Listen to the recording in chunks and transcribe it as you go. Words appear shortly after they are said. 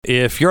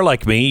if you're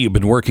like me, you've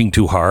been working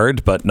too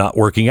hard, but not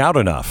working out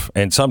enough.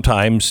 And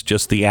sometimes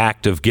just the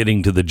act of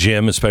getting to the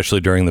gym, especially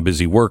during the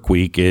busy work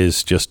week,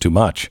 is just too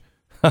much.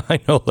 I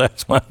know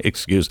that's my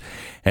excuse.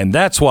 And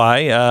that's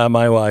why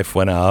my wife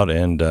went out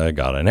and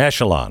got an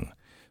Echelon,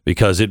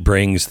 because it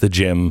brings the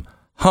gym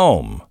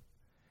home.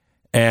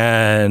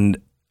 And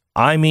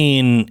I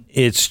mean,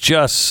 it's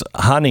just,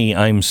 honey,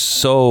 I'm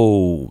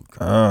so,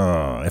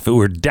 if it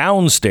were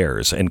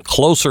downstairs and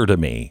closer to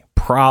me,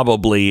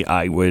 probably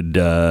I would.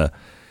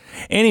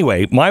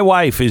 Anyway, my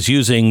wife is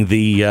using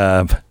the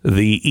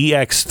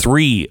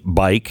EX3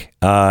 bike,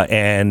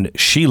 and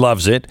she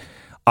loves it.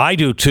 I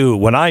do too.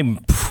 When I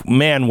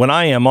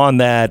am on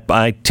that,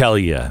 I tell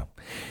you,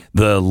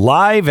 the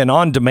live and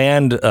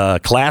on-demand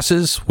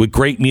classes with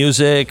great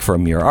music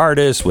from your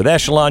artist with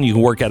Echelon. You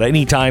can work out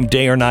anytime,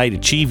 day or night,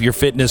 achieve your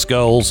fitness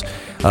goals.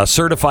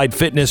 Certified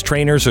fitness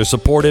trainers are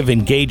supportive,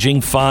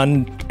 engaging,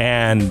 fun,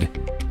 and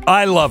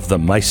I love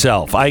them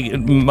myself.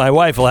 My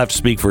wife will have to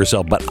speak for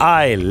herself, but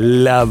I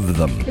love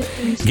them.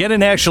 Get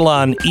an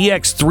Echelon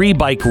EX3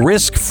 bike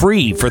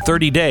risk-free for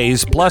 30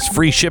 days, plus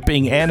free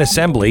shipping and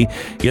assembly.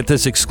 Get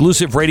this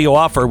exclusive radio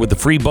offer with the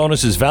free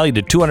bonuses valued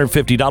at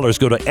 $250.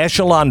 Go to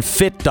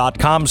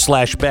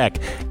echelonfit.com/Beck.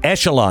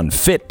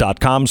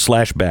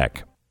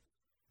 echelonfit.com/Beck.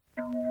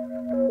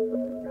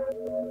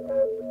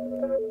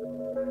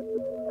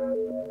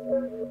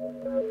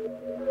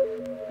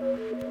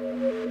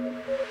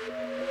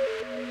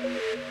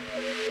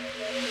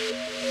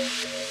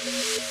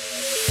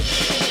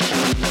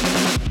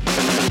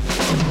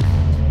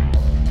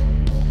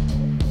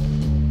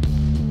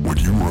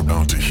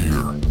 About to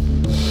hear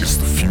is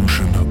the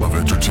fusion of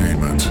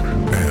entertainment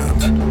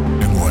and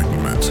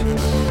enlightenment.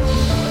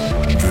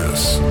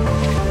 This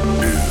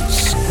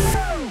is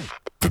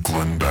the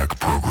Glenn Beck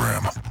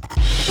Program.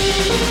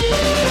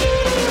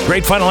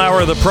 Great final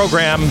hour of the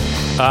program.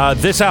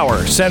 This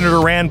hour,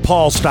 Senator Rand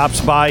Paul stops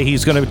by.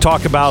 He's going to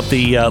talk about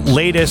the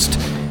latest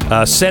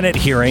Senate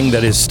hearing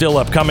that is still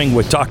upcoming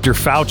with Dr.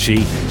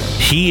 Fauci.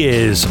 He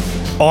is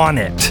on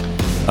it.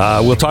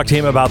 We'll talk to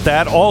him about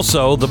that.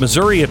 Also, the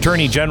Missouri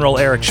Attorney General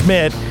Eric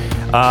Schmidt,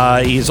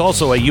 he's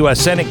also a U.S.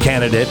 Senate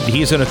candidate.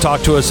 He's going to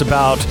talk to us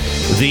about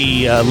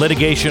the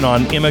litigation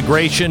on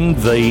immigration,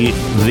 the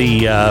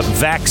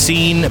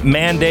vaccine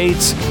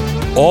mandates.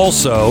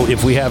 Also,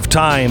 if we have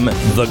time,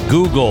 the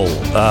Google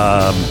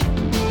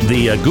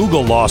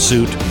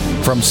lawsuit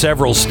from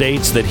several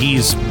states that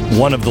he's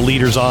one of the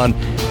leaders on.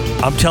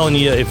 I'm telling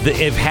you,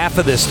 if half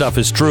of this stuff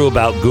is true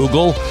about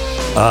Google,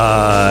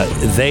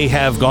 they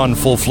have gone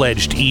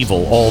full-fledged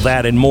evil. All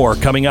that and more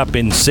coming up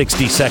in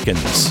 60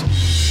 seconds.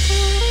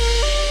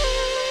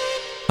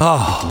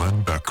 Oh,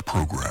 Glenn Beck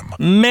Program.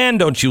 Man,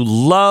 don't you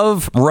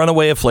love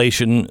runaway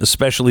inflation,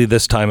 especially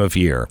this time of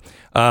year?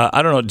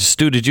 I don't know,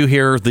 Stu, did you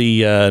hear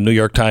the New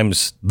York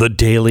Times, The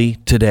Daily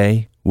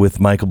today with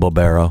Michael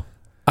Barbero?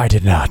 I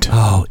did not.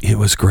 Oh, it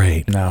was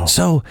great. No.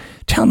 So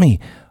tell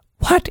me,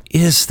 what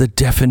is the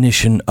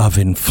definition of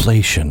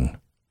inflation?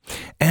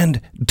 And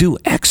do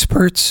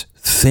experts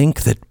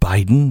think that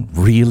Biden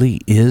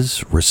really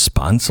is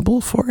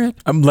responsible for it?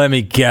 Let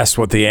me guess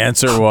what the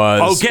answer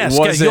was. Oh,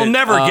 guess. You'll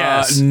never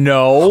guess.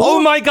 No.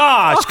 Oh, my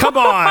gosh. Come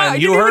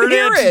on. You heard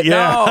it? Yeah,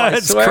 no,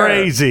 it's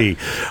crazy.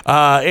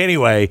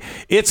 Anyway,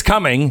 it's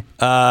coming,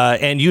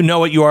 and you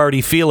know it. You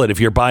already feel it. If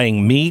you're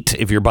buying meat,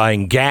 if you're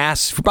buying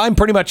gas, if you're buying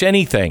pretty much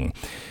anything.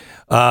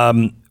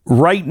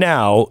 Right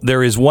now,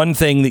 there is one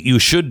thing that you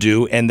should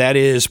do, and that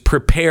is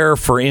prepare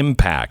for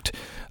impact.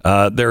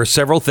 There are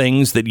several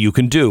things that you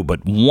can do,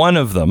 but one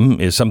of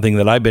them is something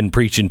that I've been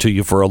preaching to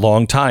you for a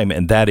long time,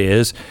 and that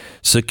is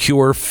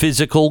secure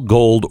physical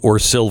gold or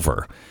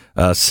silver.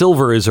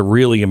 Silver is a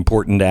really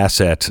important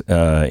asset,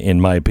 in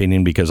my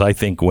opinion, because I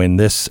think when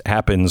this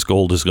happens,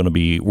 gold is going to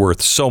be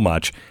worth so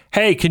much.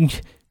 Hey,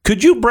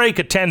 could you break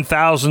a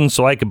 10,000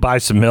 so I could buy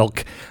some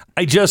milk?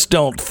 I just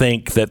don't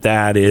think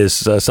that is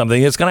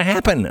something that's going to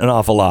happen an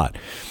awful lot.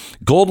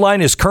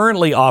 Goldline is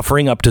currently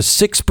offering up to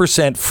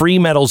 6% free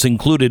metals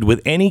included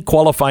with any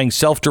qualifying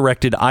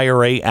self-directed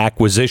IRA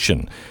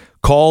acquisition.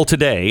 Call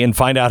today and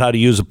find out how to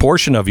use a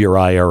portion of your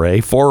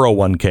IRA,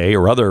 401k,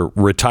 or other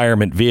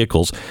retirement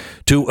vehicles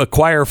to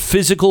acquire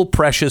physical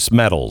precious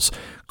metals.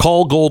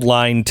 Call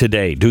Goldline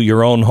today. Do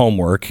your own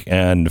homework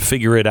and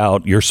figure it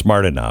out. You're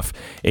smart enough.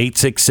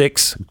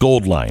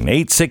 866-GOLDLINE.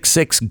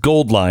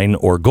 866-GOLDLINE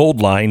or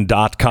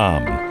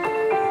goldline.com.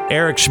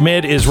 Eric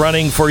Schmidt is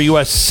running for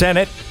U.S.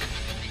 Senate.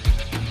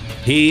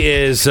 He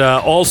is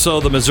also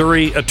the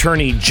Missouri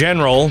Attorney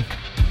General.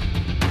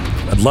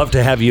 I'd love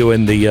to have you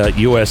in the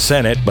U.S.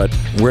 Senate, but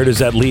where does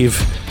that leave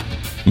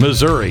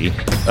Missouri?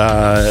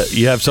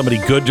 You have somebody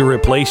good to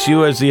replace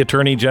you as the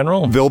Attorney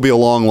General? There'll be a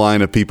long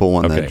line of people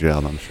wanting that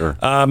job, I'm sure.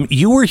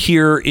 You were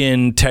here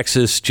in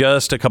Texas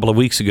just a couple of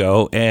weeks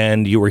ago,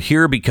 and you were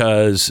here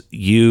because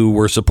you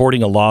were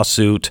supporting a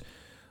lawsuit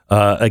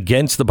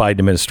against the Biden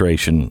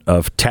administration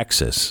of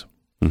Texas.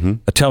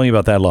 Mm-hmm. Tell me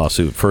about that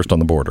lawsuit, first on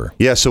the border.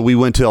 Yeah, so we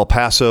went to El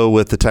Paso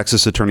with the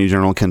Texas Attorney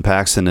General, Ken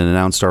Paxton, and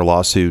announced our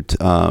lawsuit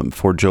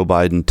for Joe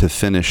Biden to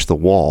finish the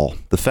wall.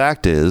 The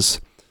fact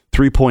is,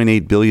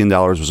 $3.8 billion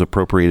was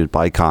appropriated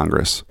by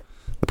Congress.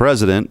 The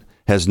president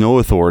has no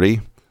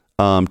authority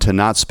to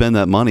not spend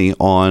that money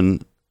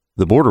on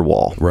the border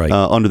wall. Right.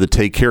 Under the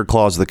Take Care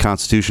Clause of the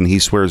Constitution, he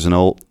swears an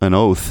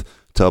oath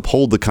to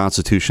uphold the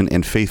Constitution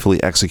and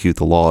faithfully execute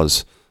the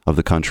laws of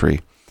the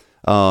country.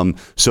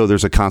 So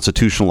there's a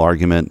constitutional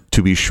argument,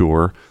 to be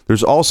sure.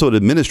 There's also an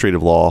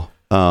administrative law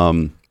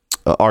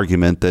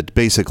argument that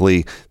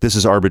basically this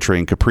is arbitrary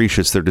and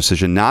capricious, their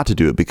decision not to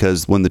do it,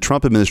 because when the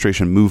Trump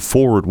administration moved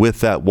forward with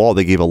that wall,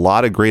 they gave a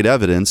lot of great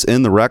evidence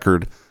in the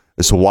record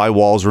as to why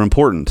walls are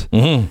important.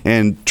 Mm-hmm.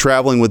 And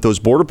traveling with those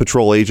Border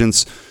Patrol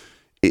agents,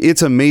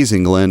 it's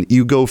amazing, Glenn.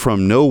 You go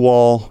from no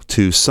wall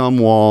to some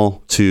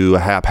wall to a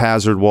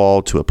haphazard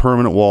wall to a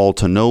permanent wall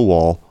to no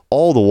wall.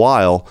 All the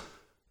while,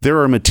 there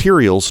are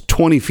materials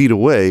 20 feet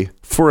away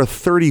for a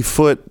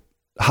 30-foot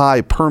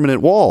high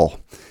permanent wall.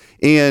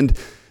 And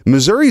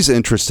Missouri's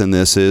interest in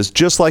this is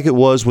just like it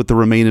was with the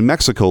Remain in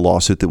Mexico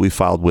lawsuit that we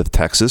filed with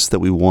Texas that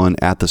we won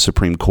at the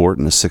Supreme Court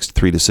in a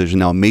 6-3 decision.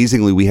 Now,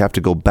 amazingly, we have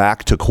to go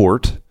back to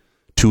court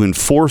to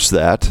enforce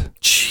that.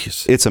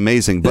 Jeez. It's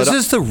amazing. This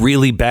is the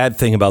really bad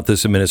thing about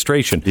this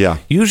administration. Yeah.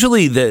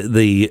 Usually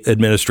the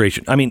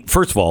administration, I mean,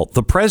 first of all,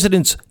 the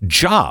president's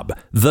job,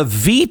 the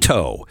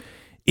veto,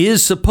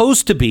 is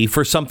supposed to be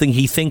for something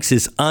he thinks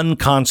is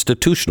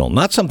unconstitutional,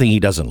 not something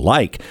he doesn't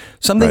like,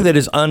 something that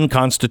is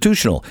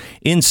unconstitutional.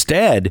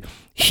 Instead,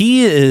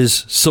 he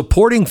is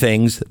supporting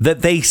things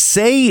that they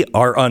say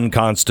are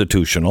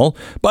unconstitutional,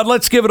 but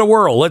let's give it a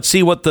whirl. Let's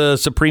see what the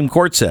Supreme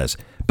Court says.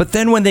 But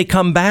then when they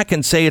come back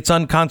and say it's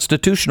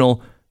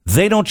unconstitutional,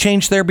 they don't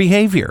change their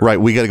behavior. Right.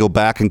 We got to go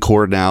back in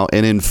court now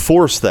and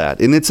enforce that.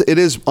 And it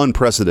is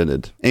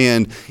unprecedented.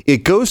 And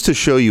it goes to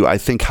show you, I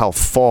think, how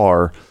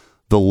far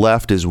the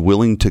left is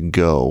willing to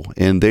go,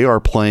 and they are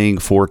playing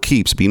for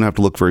keeps. But you don't have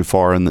to look very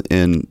far in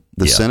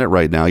the Senate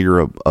right now.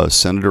 You're a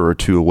senator or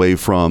two away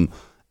from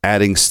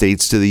adding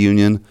states to the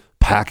union,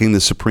 packing the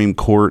Supreme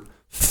Court,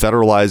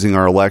 federalizing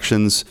our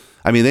elections.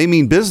 I mean, they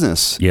mean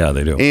business. Yeah,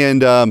 they do.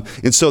 And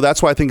so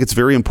that's why I think it's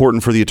very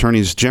important for the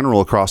attorneys general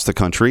across the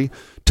country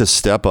to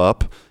step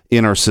up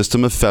in our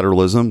system of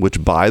federalism,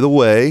 which, by the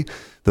way,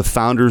 the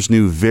founders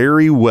knew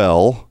very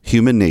well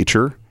human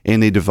nature.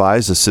 And they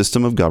devised a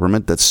system of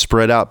government that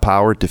spread out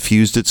power,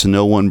 diffused it so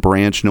no one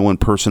branch, no one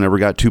person ever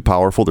got too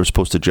powerful. They're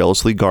supposed to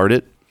jealously guard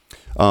it.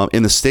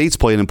 And the states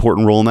play an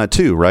important role in that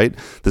too, right?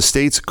 The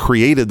states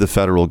created the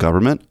federal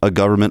government, a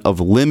government of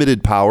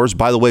limited powers.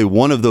 By the way,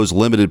 one of those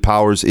limited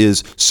powers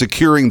is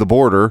securing the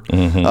border.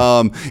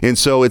 Mm-hmm. And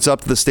so it's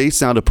up to the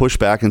states now to push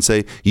back and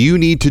say, you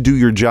need to do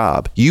your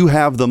job. You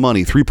have the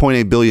money,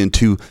 $3.8 billion,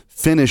 to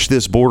finish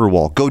this border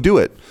wall. Go do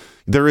it.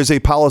 There is a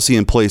policy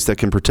in place that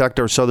can protect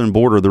our southern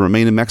border, the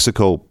Remain in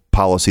Mexico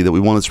policy that we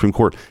won at the Supreme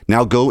Court.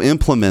 Now go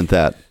implement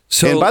that.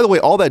 And by the way,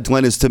 all that,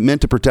 Glenn, is meant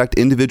to protect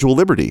individual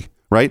liberty,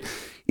 right?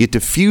 It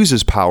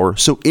diffuses power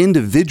so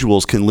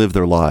individuals can live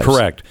their lives.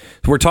 Correct.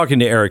 We're talking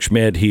to Eric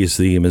Schmidt. He's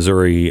the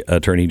Missouri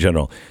Attorney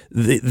General.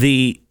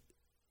 The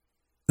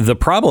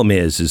problem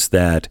is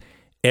that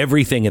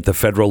everything at the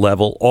federal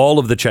level, all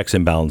of the checks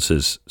and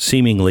balances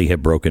seemingly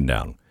have broken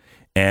down.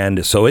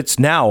 And so it's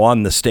now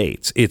on the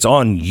states. It's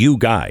on you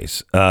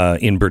guys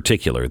in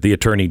particular, the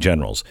attorney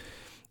generals.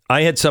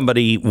 I had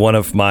somebody, one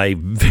of my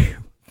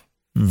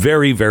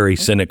very, very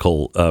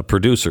cynical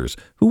producers,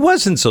 who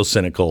wasn't so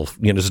cynical,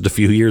 just a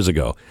few years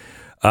ago,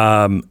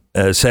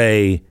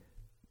 say,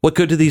 what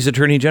good do these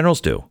attorney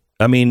generals do?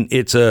 I mean,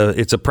 it's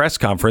a press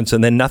conference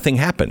and then nothing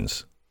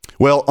happens.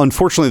 Well,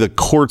 unfortunately, the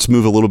courts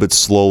move a little bit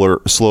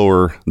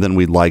slower than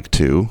we'd like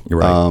to.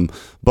 Right.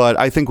 But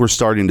I think we're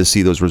starting to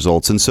see those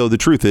results. And so the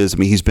truth is, I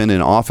mean, he's been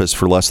in office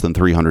for less than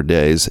 300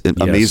 days.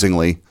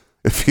 Amazingly,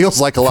 it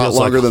feels like a lot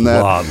longer than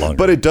that.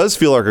 But it does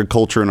feel like our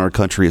culture in our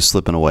country is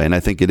slipping away. And I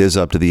think it is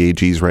up to the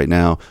AGs right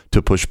now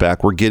to push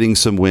back. We're getting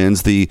some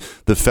wins. The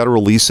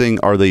federal leasing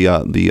or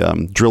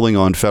the drilling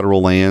on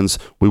federal lands.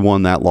 We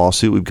won that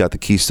lawsuit. We've got the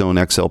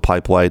Keystone XL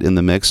pipeline in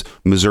the mix.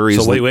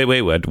 Missouri's. So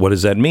wait. What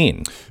does that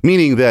mean?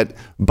 Meaning that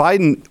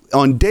Biden,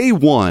 on day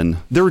one,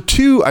 there were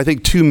two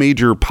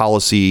major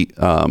policy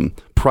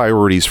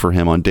priorities for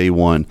him on day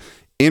one: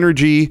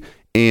 energy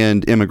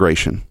and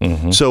immigration.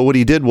 Mm-hmm. So what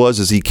he did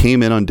was he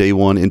came in on day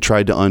one and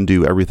tried to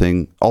undo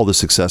everything, all the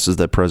successes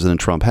that President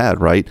Trump had,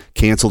 right?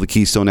 Cancel the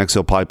Keystone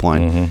XL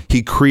pipeline. Mm-hmm.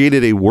 He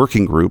created a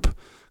working group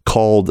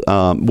called,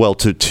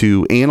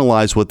 to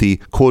analyze what the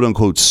quote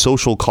unquote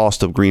social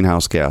cost of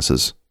greenhouse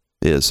gases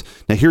is.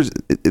 Now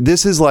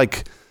this is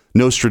like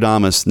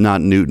Nostradamus, not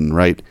Newton,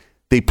 right?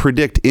 They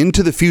predict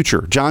into the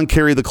future. John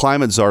Kerry, the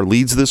climate czar,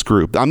 leads this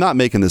group. I'm not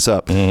making this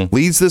up. Mm-hmm.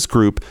 Leads this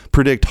group,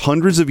 predict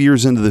hundreds of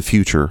years into the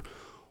future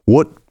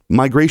what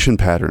migration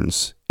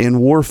patterns and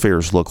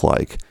warfares look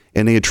like.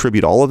 And they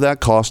attribute all of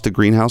that cost to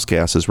greenhouse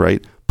gases,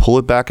 right? pull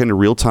it back into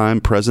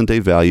real-time, present-day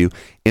value,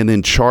 and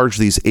then charge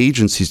these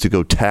agencies to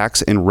go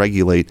tax and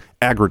regulate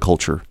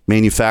agriculture,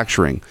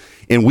 manufacturing.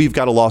 And we've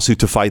got a lawsuit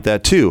to fight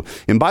that too.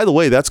 And by the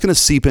way, that's going to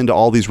seep into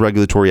all these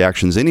regulatory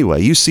actions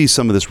anyway. You see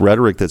some of this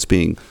rhetoric that's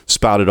being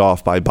spouted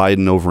off by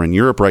Biden over in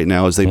Europe right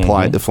now as they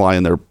fly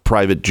in their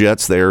private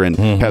jets there and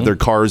have their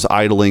cars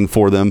idling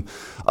for them.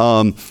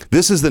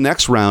 This is the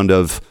next round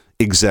of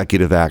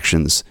executive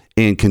actions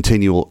and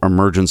continual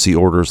emergency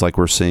orders like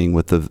we're seeing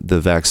with the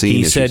vaccine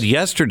He issues. said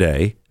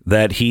yesterday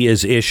that he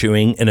is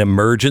issuing an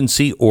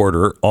emergency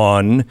order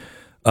on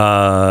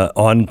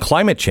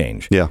climate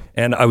change. Yeah.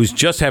 And I was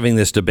just having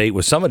this debate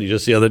with somebody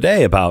just the other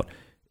day about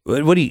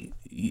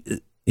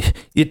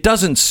it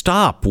doesn't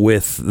stop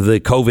with the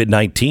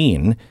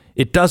COVID-19.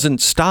 It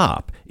doesn't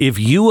stop. If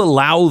you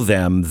allow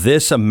them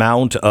this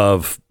amount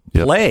of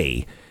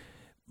play,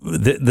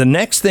 the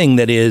next thing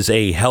that is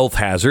a health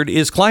hazard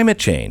is climate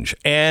change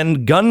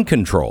and gun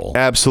control.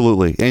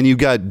 Absolutely. And you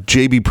got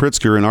J.B.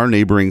 Pritzker in our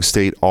neighboring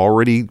state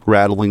already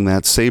rattling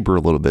that saber a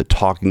little bit,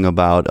 talking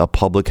about a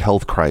public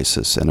health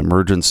crisis and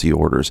emergency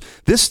orders.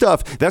 This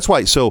stuff, that's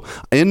why. So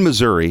in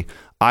Missouri,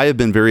 I have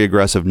been very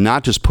aggressive,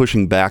 not just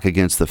pushing back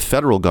against the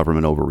federal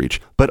government overreach,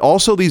 but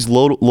also these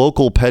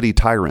local petty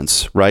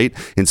tyrants, right?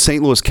 In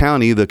St. Louis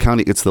County,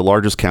 it's the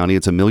largest county.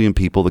 It's 1 million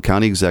people. The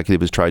county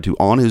executive has tried to,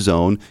 on his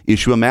own,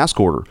 issue a mask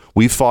order.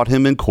 We fought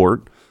him in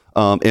court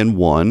and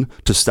won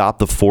to stop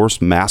the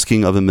forced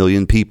masking of 1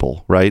 million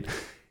people, right?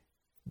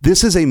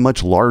 This is a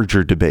much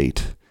larger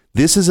debate.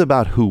 This is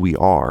about who we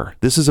are.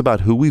 This is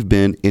about who we've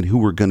been and who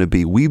we're going to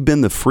be. We've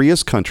been the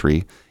freest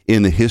country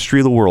in the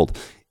history of the world.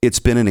 It's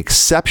been an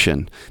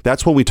exception.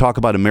 That's when we talk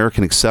about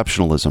American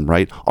exceptionalism,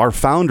 right? Our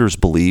founders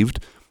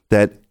believed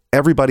that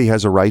everybody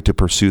has a right to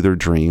pursue their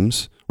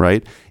dreams,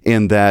 right?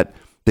 And that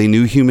they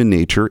knew human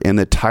nature, and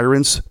that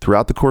tyrants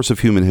throughout the course of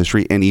human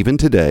history and even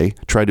today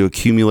try to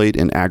accumulate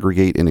and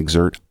aggregate and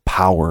exert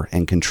power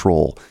and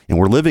control. And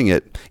we're living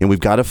it, and we've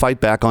got to fight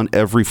back on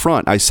every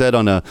front. I said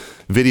on a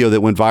video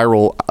that went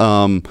viral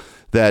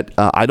that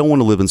I don't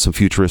want to live in some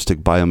futuristic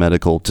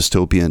biomedical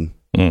dystopian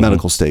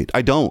medical state.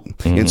 I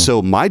don't. And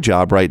so my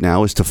job right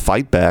now is to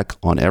fight back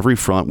on every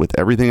front with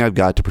everything I've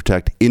got to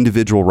protect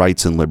individual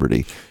rights and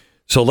liberty.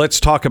 So let's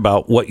talk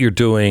about what you're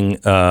doing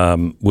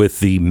with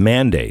the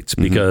mandates,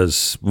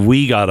 because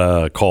we got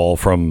a call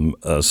from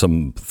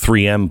some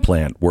 3M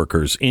plant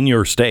workers in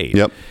your state.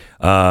 Yep.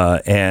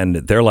 And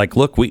they're like,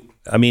 look, we're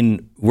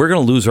going to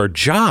lose our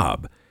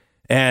job.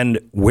 And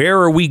where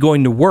are we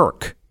going to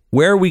work?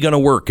 Where are we going to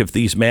work if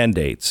these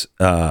mandates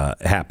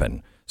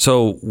happen?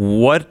 So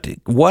what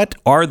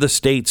are the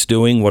states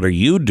doing? What are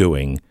you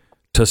doing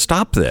to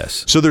stop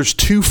this? So there's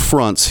two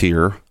fronts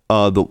here.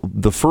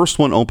 The first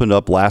one opened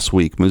up last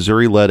week.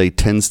 Missouri led a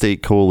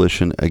 10-state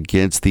coalition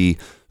against the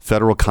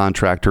federal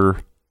contractor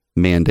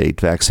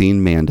mandate,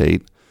 vaccine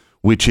mandate,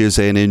 which is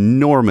an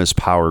enormous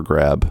power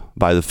grab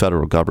by the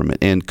federal government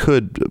and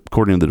could,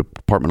 according to the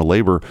Department of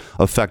Labor,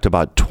 affect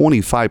about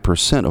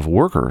 25% of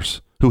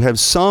workers who have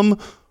some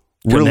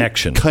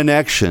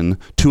connection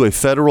to a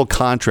federal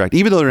contract,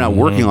 even though they're not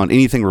working on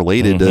anything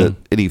related to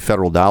any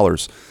federal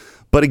dollars.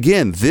 But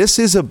again, this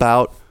is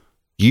about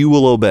you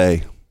will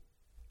obey.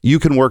 You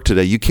can work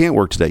today. You can't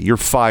work today. You're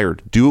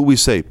fired. Do what we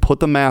say.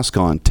 Put the mask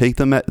on. Take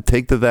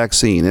the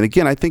vaccine. And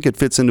again, I think it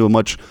fits into a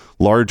much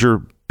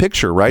larger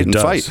picture, right? And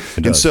fight.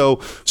 And so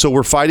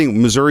we're fighting.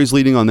 Missouri's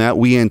leading on that.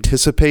 We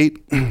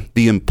anticipate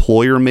the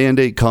employer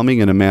mandate coming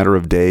in a matter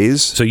of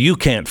days. So you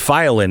can't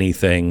file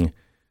anything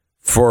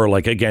for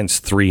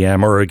against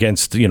 3M or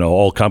against,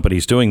 all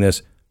companies doing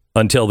this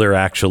until they're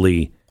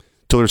actually.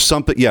 So there's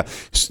something. Yeah.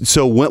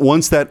 So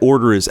once that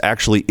order is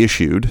actually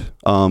issued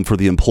for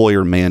the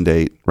employer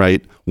mandate,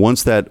 right?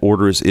 Once that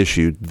order is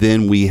issued,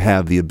 then we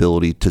have the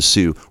ability to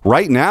sue.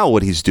 Right now,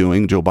 what Joe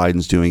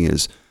Biden's doing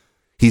is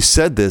he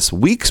said this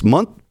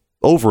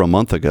over a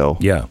month ago.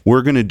 Yeah.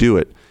 We're going to do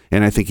it.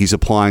 And I think he's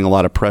applying a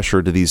lot of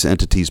pressure to these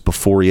entities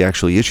before he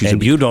actually issues it.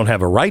 And you don't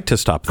have a right to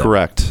stop them.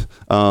 Correct.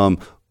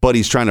 But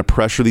he's trying to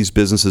pressure these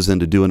businesses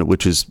into doing it,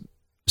 which is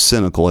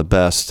cynical at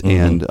best.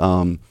 And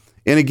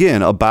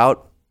again,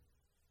 about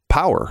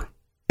power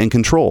and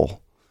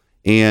control.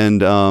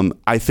 And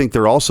I think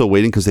they're also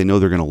waiting because they know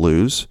they're going to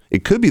lose.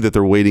 It could be that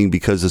they're waiting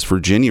because this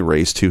Virginia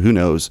race, too, who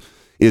knows,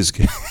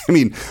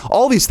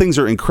 all these things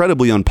are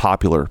incredibly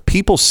unpopular.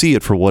 People see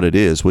it for what it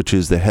is, which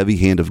is the heavy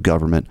hand of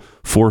government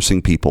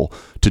forcing people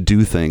to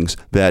do things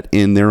that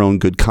in their own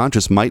good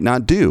conscience might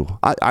not do.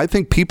 I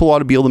think people ought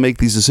to be able to make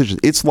these decisions.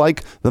 It's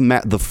like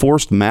the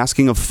forced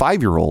masking of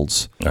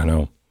 5-year-olds. I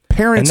know.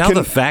 Parents and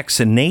now the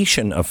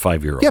vaccination of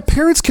 5-year-olds. Yeah,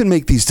 parents can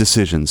make these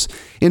decisions.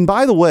 And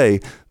by the way,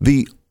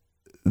 the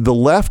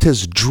left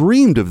has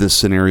dreamed of this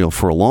scenario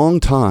for a long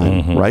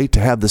time, right? To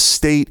have the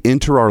state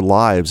enter our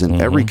lives in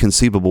every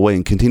conceivable way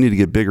and continue to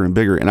get bigger and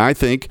bigger. And I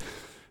think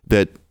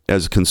that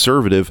as a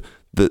conservative,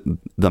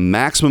 the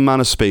maximum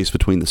amount of space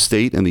between the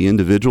state and the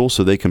individual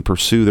so they can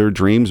pursue their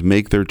dreams,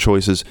 make their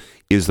choices,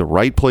 is the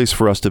right place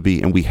for us to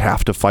be. And we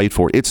have to fight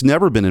for it. It's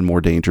never been in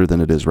more danger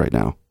than it is right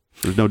now.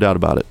 There's no doubt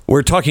about it.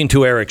 We're talking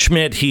to Eric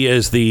Schmidt. He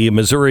is the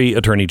Missouri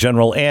Attorney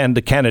General and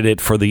a candidate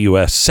for the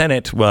U.S.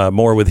 Senate.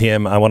 More with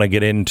him. I want to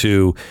get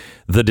into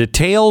the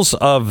details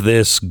of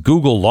this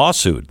Google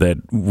lawsuit that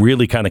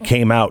really kind of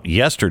came out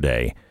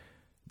yesterday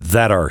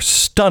that are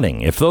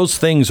stunning. If those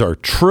things are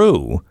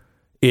true,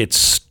 it's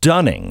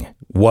stunning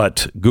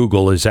what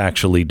Google is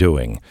actually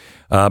doing.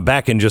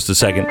 Back in just a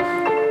second.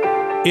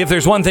 If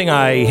there's one thing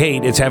I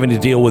hate, it's having to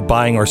deal with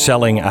buying or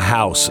selling a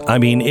house.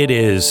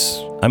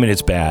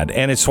 It's bad.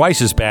 And it's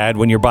twice as bad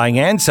when you're buying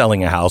and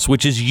selling a house,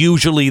 which is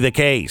usually the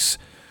case.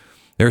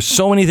 There's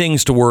so many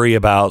things to worry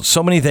about,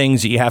 so many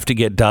things that you have to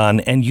get done,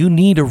 and you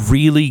need a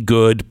really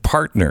good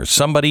partner,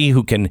 somebody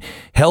who can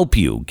help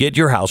you get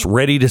your house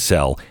ready to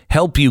sell,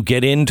 help you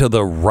get into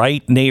the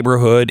right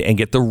neighborhood and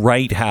get the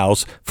right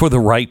house for the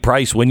right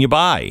price when you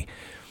buy.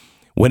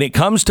 When it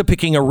comes to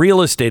picking a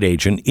real estate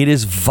agent, it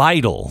is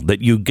vital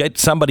that you get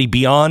somebody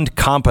beyond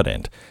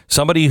competent,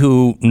 somebody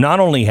who not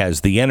only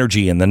has the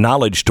energy and the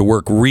knowledge to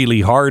work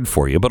really hard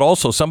for you, but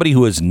also somebody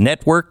who has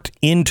networked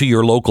into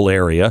your local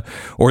area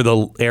or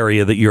the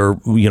area that you're,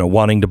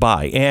 wanting to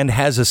buy and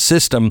has a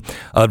system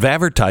of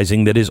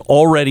advertising that is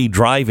already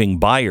driving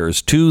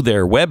buyers to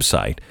their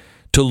website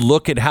to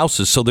look at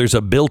houses. So there's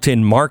a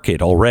built-in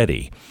market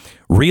already.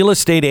 Real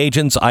Estate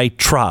Agents I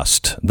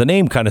Trust. The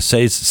name kind of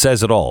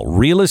says it all.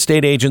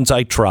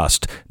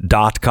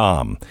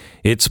 realestateagentsitrust.com.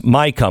 It's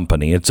my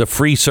company. It's a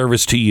free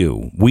service to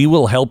you. We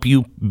will help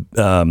you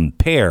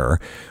pair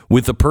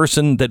with the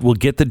person that will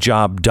get the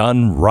job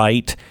done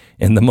right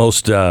in the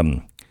most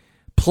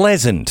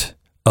pleasant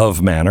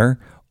of manner.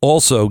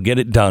 Also get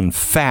it done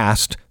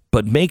fast,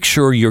 but make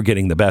sure you're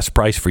getting the best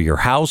price for your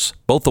house,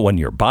 both the one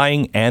you're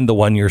buying and the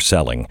one you're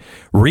selling.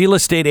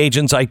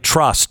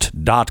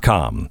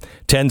 realestateagentsitrust.com.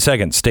 10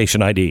 seconds,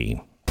 station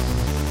ID.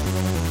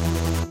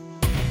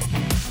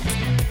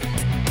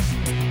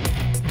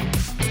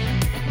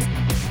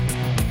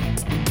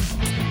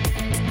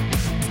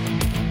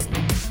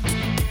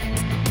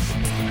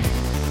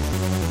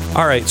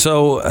 All right,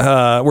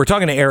 so we're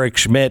talking to Eric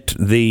Schmidt,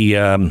 the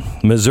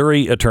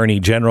Missouri Attorney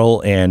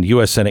General and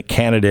U.S. Senate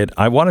candidate.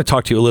 I want to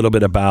talk to you a little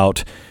bit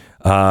about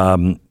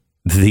the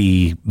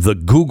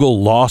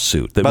Google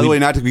lawsuit. By the way,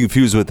 not to be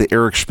confused with the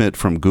Eric Schmidt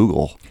from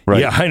Google,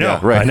 right? Yeah, I know, yeah,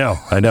 right.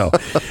 I know.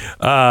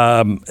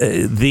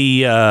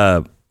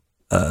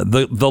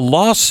 The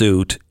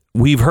lawsuit,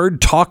 we've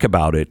heard talk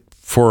about it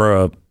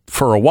for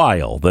a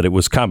while that it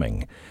was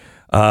coming.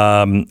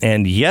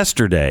 And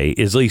yesterday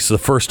is at least the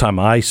first time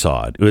I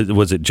saw it.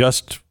 Was it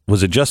just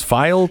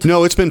filed?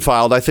 No, it's been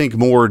filed. I think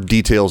more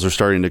details are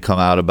starting to come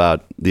out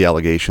about the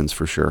allegations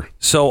for sure.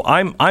 So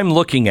I'm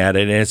looking at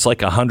it, and it's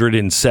like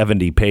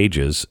 170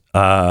 pages.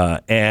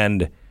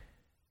 And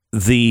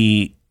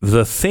the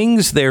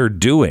things they're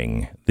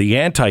doing, the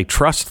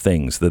antitrust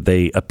things that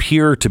they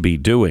appear to be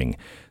doing,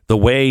 the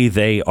way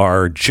they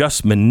are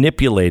just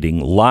manipulating,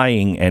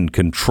 lying, and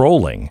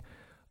controlling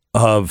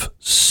of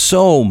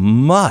so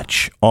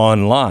much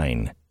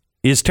online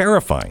is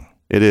terrifying.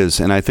 It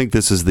is. And I think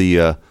this is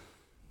the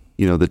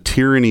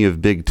tyranny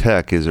of big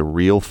tech is a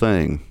real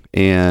thing.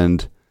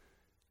 And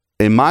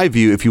in my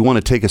view, if you want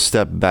to take a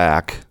step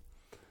back,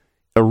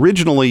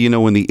 originally,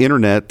 when the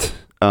internet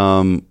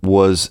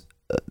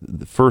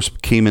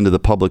first came into the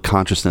public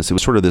consciousness, it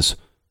was sort of this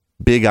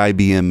big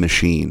IBM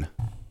machine,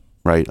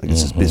 right? Like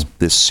this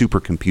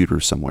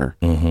supercomputer somewhere,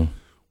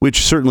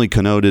 which certainly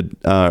connoted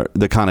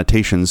the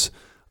connotations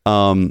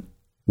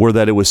were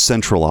that it was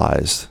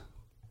centralized.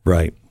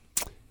 Right.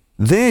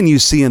 Then you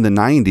see in the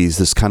 90s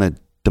this kind of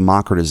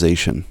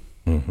democratization,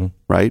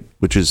 right?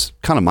 Which is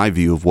kind of my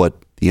view of what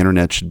the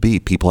internet should be.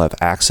 People have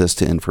access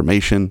to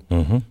information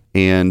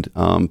and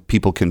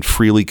people can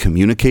freely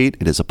communicate.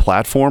 It is a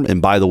platform.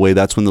 And by the way,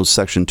 that's when those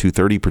Section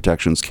 230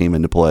 protections came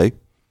into play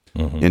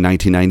in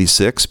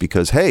 1996,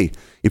 because, hey,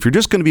 if you're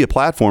just going to be a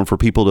platform for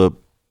people to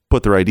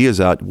put their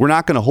ideas out, we're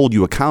not going to hold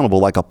you accountable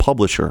like a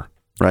publisher,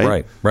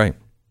 right? Right.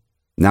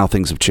 Now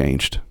things have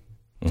changed.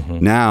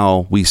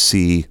 Now we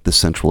see the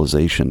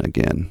centralization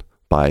again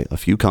by a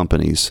few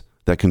companies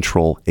that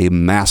control a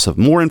massive,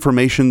 more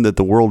information that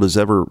the world has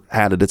ever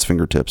had at its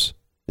fingertips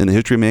in the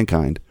history of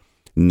mankind.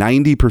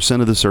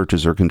 90% of the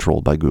searches are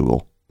controlled by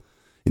Google.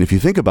 And if you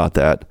think about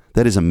that,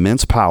 that is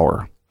immense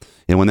power.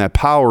 And when that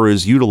power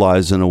is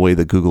utilized in a way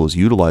that Google is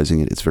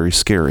utilizing it, it's very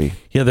scary.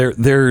 Yeah,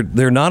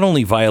 they're not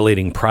only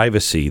violating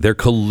privacy, they're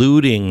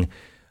colluding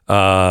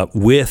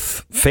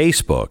with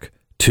Facebook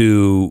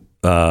to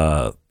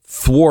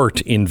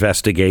thwart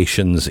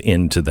investigations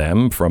into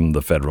them from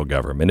the federal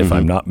government, if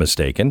I'm not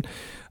mistaken.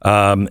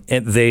 And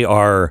they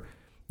are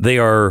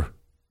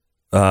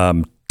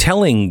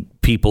telling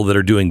people that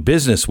are doing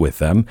business with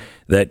them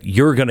that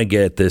you're going to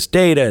get this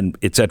data and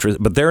et cetera,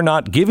 but they're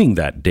not giving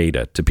that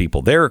data to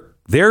people.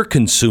 They're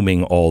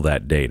consuming all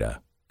that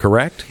data,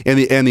 correct? And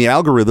the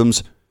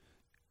algorithms,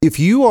 if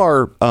you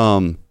are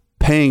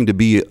paying to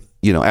be,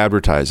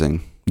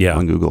 advertising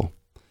on Google,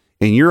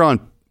 and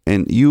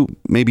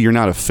maybe you're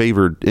not a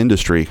favored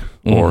industry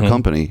or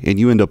company, and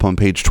you end up on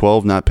page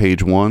 12, not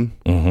page 1,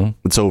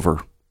 it's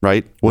over.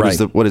 right? What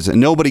is it?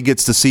 Nobody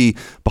gets to see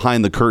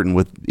behind the curtain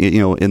with,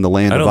 in the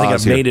land of Oz. I don't think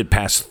I've made it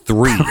past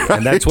 3,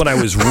 and that's when I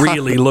was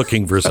really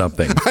looking for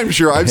something. I'm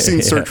sure I've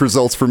seen search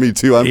results for me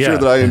too. I'm sure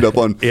that I end up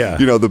on,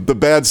 the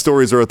bad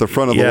stories are at the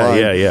front of the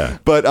line. Yeah.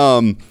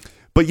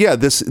 But yeah,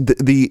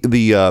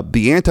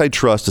 the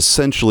antitrust,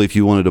 essentially, if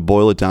you wanted to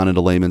boil it down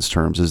into layman's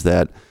terms, is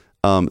that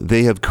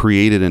they have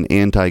created an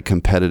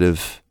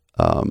anti-competitive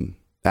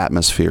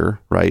atmosphere,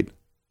 right?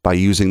 By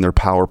using their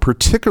power,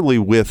 particularly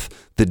with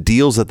the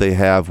deals that they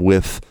have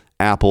with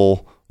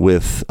Apple,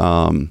 with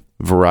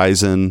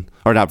Verizon,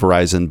 or not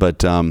Verizon, but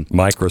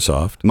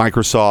Microsoft.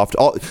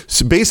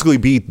 So basically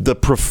be the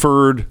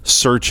preferred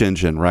search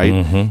engine, right?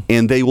 Mm-hmm.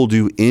 And they will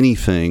do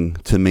anything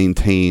to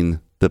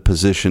maintain the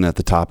position at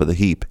the top of the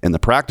heap. And the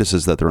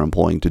practices that they're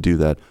employing to do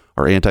that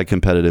are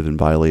anti-competitive and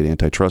violate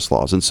antitrust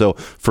laws. And so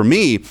for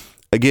me,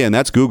 again,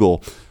 that's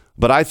Google.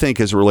 But I think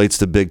as it relates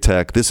to big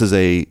tech, this is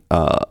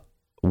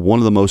one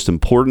of the most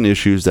important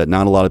issues that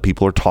not a lot of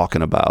people are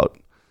talking about,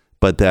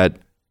 but that,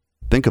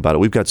 think about it,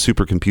 we've got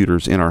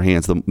supercomputers in our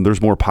hands.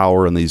 There's more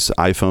power in these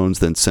iPhones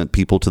than sent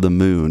people to the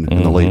moon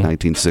in the late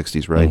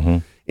 1960s, right? Mm-hmm.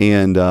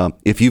 And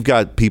if you've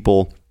got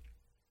people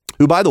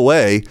who, by the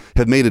way,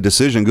 have made a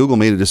decision, Google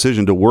made a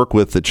decision to work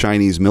with the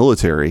Chinese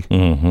military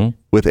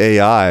with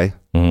AI,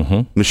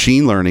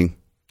 machine learning.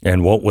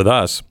 And won't with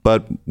us.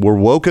 But we're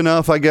woke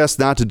enough, I guess,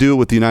 not to do it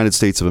with the United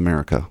States of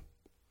America.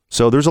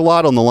 So there's a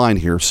lot on the line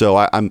here.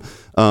 So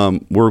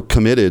we're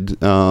committed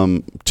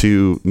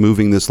to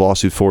moving this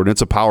lawsuit forward. And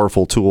it's a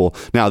powerful tool.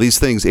 Now, these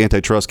things,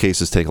 antitrust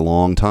cases, take a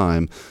long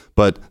time,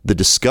 but the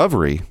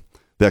discovery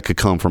that could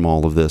come from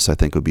all of this, I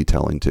think, would be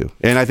telling too.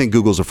 And I think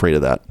Google's afraid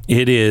of that.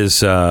 It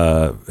is.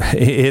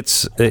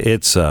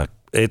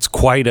 It's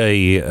quite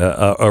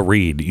a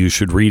read. You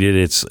should read it.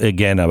 It's,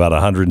 again, about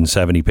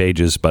 170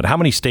 pages. But how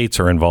many states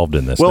are involved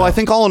in this? Well, now? I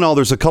think all in all,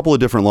 there's a couple of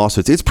different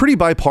lawsuits. It's pretty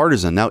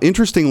bipartisan. Now,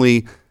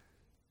 interestingly,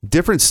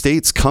 different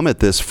states come at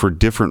this for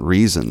different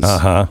reasons.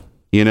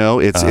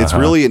 It's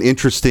really an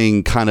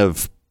interesting kind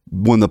of,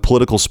 when the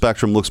political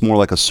spectrum looks more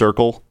like a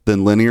circle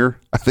than linear.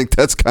 I think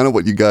that's kind of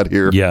what you got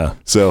here. Yeah.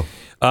 So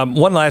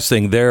one last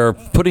thing, they're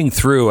putting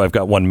through, I've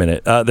got 1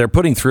 minute. They're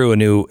putting through a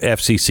new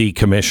FCC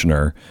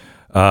commissioner.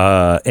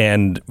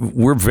 And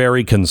we're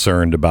very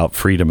concerned about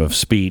freedom of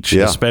speech,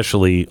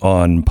 especially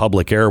on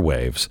public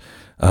airwaves.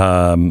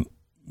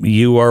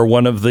 You are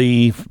one of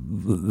the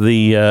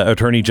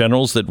attorney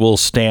generals that will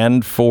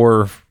stand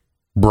for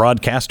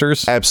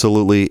broadcasters.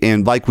 Absolutely.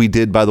 And like we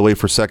did, by the way,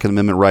 for Second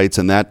Amendment rights,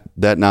 and that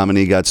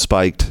nominee got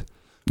spiked.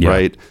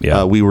 Right.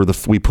 Yeah.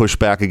 We pushed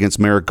back against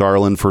Merrick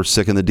Garland for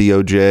sicking the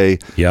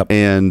DOJ. Yep.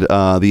 And the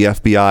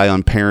FBI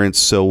on parents.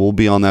 So we'll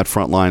be on that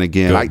front line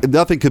again.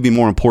 Nothing could be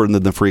more important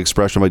than the free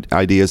expression of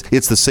ideas.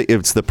 It's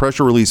the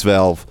pressure release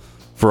valve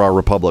for our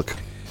republic.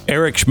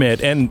 Eric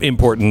Schmidt, and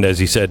important, as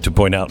he said, to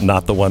point out,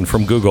 not the one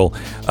from Google.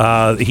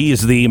 He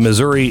is the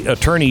Missouri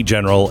Attorney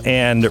General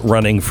and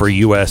running for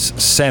U.S.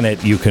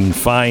 Senate. You can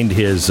find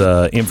his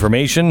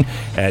information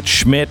at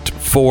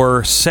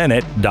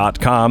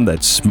schmidtforsenate.com.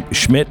 That's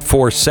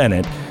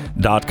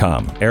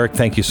schmidtforsenate.com. Eric,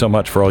 thank you so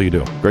much for all you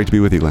do. Great to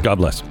be with you, Glenn. God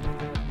bless.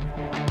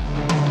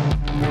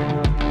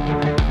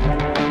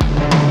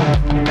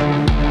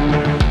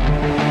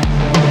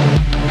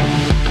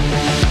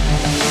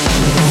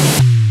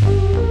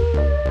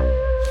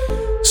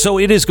 So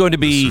it is going to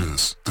be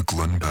the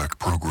Glenn Beck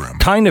program.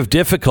 Kind of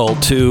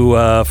difficult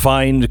to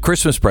find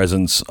Christmas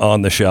presents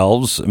on the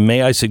shelves.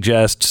 May I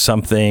suggest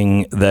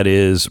something that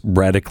is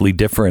radically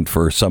different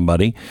for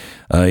somebody?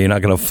 You're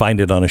not going to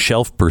find it on a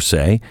shelf per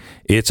se.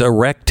 It's a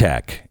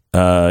Rectech.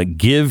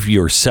 Give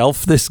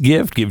yourself this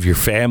gift. Give your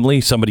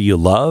family, somebody you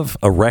love,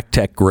 a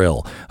Rectech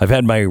grill. I've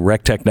had my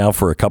Rectech now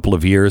for a couple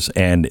of years,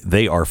 and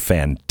they are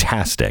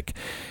fantastic.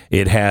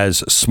 It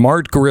has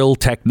smart grill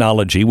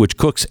technology, which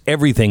cooks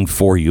everything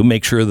for you.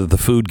 Make sure that the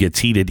food gets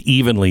heated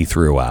evenly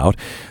throughout.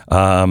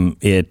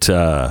 It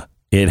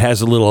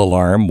has a little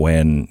alarm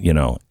when,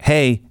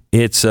 hey,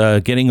 it's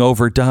getting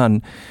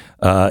overdone.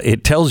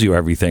 It tells you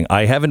everything.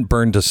 I haven't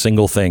burned a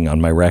single thing on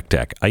my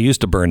Rectech. I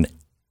used to burn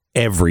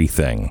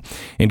everything.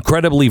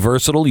 Incredibly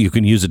versatile. You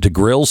can use it to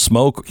grill,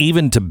 smoke,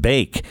 even to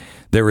bake.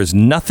 There is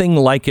nothing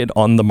like it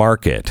on the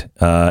market,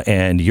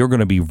 and you're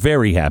going to be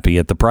very happy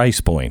at the price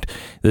point.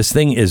 This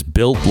thing is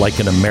built like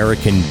an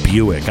American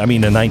Buick. I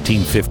mean, a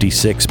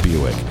 1956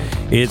 Buick.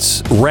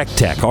 It's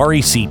Rectech,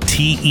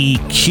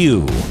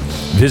 RECTEQ.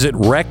 Visit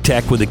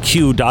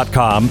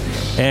rectech.com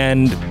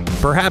and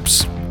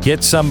perhaps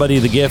get somebody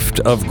the gift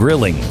of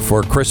grilling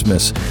for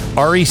Christmas.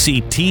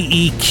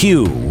 RECTEQ,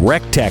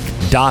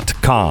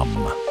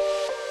 rectech.com.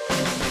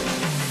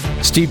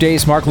 Steve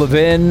Deace, Mark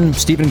Levin,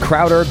 Stephen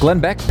Crowder, Glenn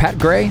Beck, Pat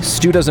Gray,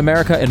 Stu Does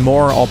America, and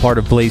more, all part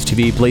of Blaze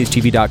TV,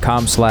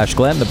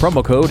 blazetv.com/Glenn. The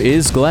promo code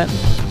is Glenn.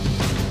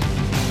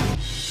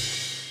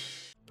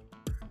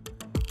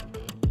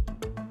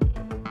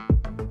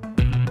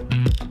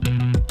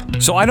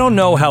 So I don't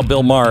know how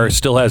Bill Maher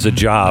still has a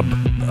job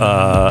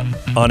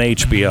on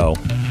HBO,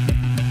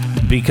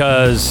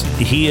 because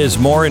he is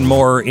more and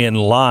more in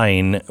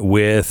line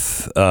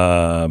with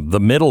the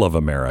middle of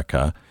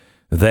America,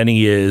 than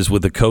he is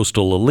with the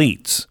coastal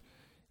elites.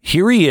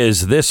 Here he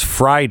is this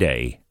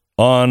Friday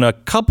on a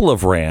couple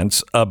of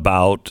rants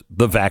about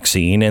the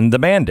vaccine and the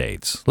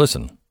mandates.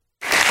 Listen.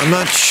 I'm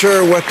not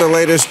sure what the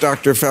latest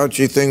Dr.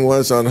 Fauci thing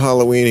was on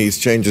Halloween. He's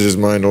changes his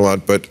mind a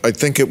lot, but I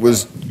think it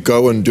was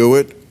go and do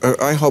it.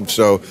 I hope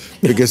so,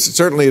 because it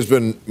certainly has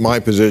been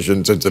my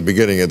position since the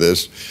beginning of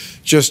this.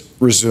 Just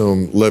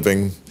resume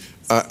living.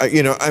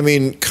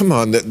 Come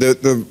on,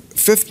 the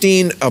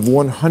 15 of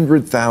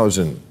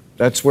 100,000,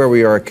 that's where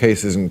we are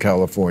cases in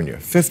California.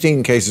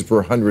 15 cases per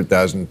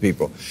 100,000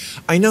 people.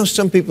 I know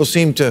some people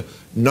seem to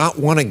not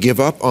want to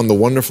give up on the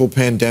wonderful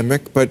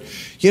pandemic, but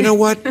you know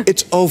what?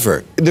 It's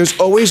over. There's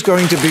always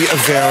going to be a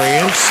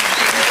variance.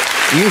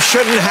 You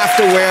shouldn't have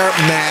to wear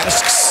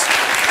masks.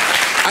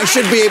 I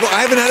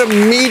haven't had a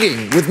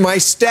meeting with my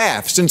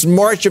staff since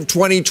March of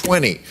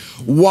 2020.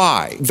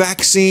 Why?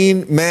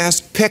 Vaccine,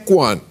 mask, pick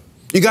one.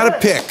 You got to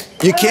pick.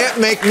 You can't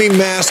make me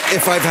mask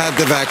if I've had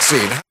the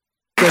vaccine.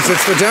 Because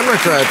it's the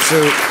Democrats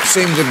who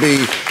seem to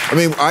be,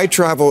 I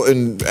travel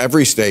in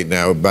every state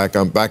now, back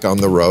on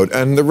the road,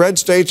 and the red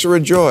states are a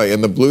joy,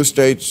 and the blue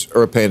states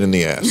are a pain in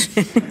the ass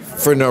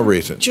for no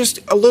reason. Just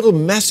a little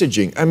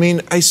messaging.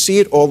 I see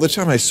it all the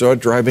time. I saw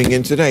it driving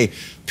in today.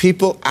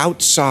 People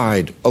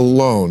outside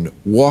alone,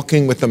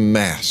 walking with a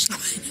mask.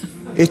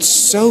 It's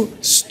so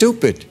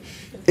stupid.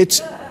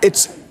 It's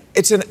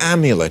an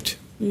amulet.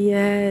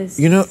 Yes.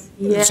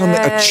 Something,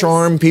 a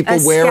charm people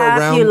wear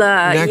around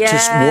neck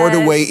to ward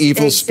away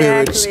evil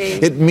spirits.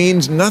 It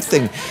means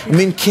nothing.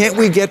 Can't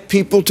we get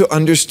people to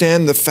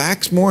understand the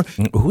facts more?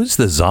 Who's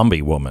the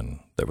zombie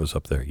woman that was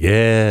up there?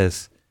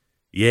 Yes.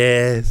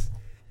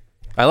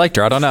 I liked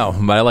her. I don't know,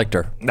 but I liked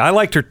her. I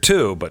liked her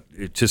too, but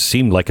it just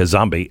seemed like a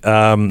zombie.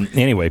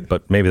 Anyway,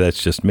 but maybe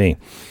that's just me.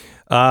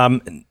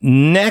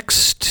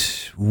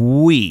 Next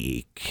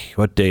week,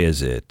 what day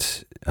is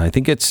it? I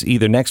think it's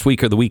either next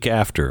week or the week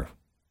after.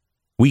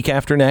 Week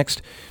after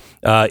next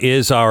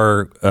is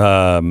our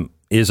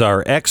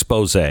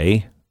expose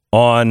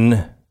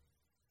on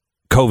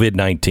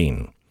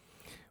COVID-19,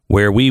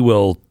 where we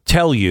will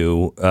tell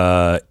you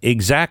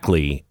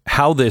exactly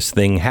how this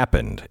thing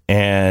happened.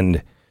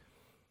 And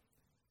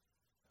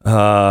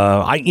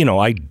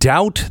I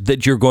doubt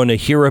that you're going to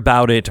hear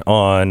about it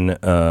on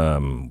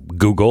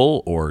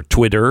Google or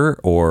Twitter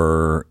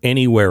or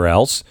anywhere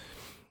else,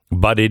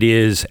 but it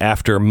is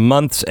after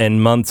months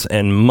and months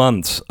and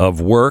months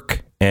of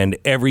work. And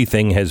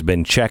everything has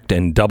been checked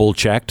and double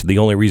checked. The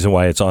only reason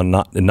why it's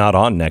not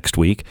on next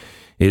week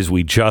is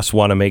we just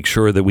want to make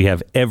sure that we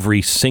have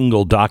every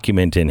single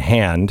document in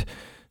hand.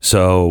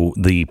 So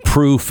the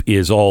proof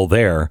is all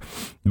there,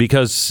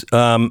 because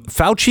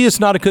Fauci is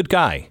not a good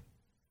guy.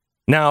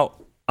 Now,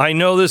 I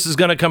know this is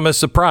going to come as a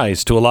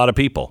surprise to a lot of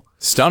people.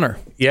 Stunner.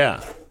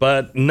 Yeah,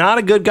 but not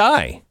a good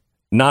guy.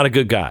 Not a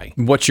good guy.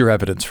 What's your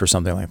evidence for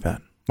something like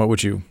that? What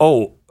would you?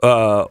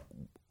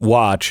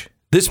 Watch.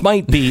 This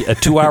might be a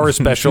 2-hour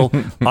special.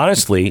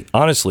 Honestly,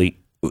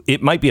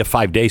 it might be a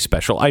 5-day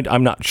special.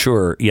 I'm not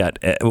sure yet.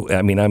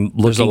 I'm looking.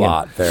 There's a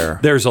lot there.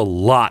 There's a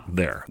lot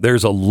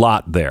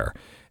there.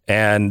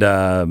 And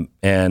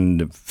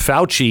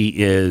Fauci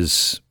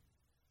is,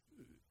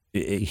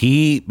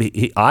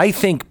 he I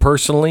think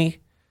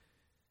personally,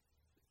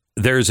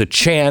 there's a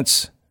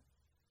chance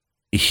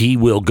he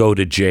will go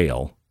to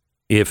jail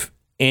if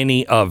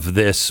any of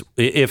this,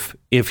 if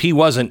he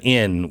wasn't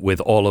in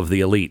with all of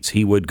the elites,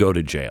 he would go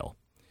to jail.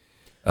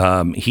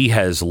 He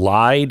has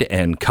lied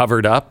and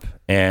covered up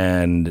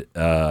and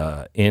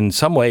in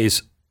some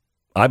ways,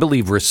 I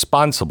believe,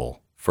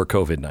 responsible for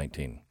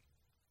COVID-19.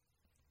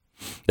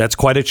 That's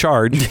quite a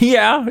charge.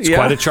 Yeah. It's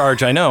quite a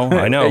charge. I know.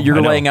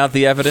 You're laying out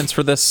the evidence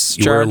for this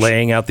charge? You're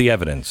laying out the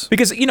evidence.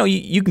 Because,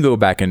 you can go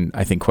back and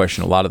I think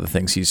question a lot of the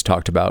things he's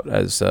talked about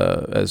as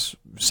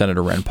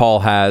Senator Rand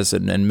Paul has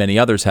and many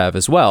others have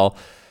as well.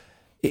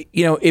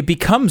 It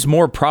becomes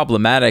more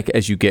problematic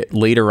as you get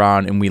later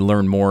on and we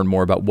learn more and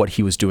more about what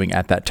he was doing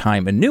at that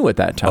time and knew at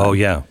that time. Oh,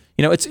 yeah.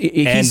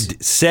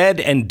 He's said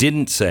and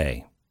didn't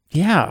say.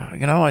 Yeah.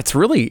 It's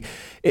really,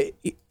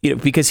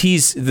 because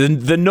he's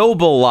the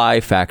noble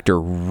lie factor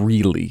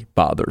really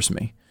bothers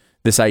me.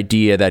 This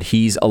idea that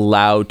he's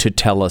allowed to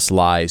tell us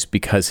lies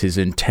because his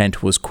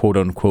intent was quote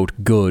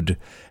unquote good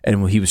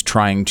and he was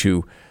trying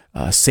to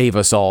save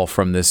us all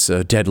from this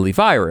deadly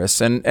virus.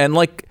 And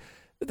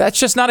that's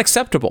just not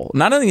acceptable.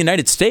 Not in the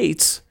United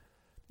States.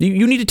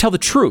 You need to tell the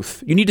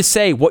truth. You need to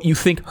say what you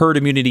think herd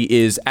immunity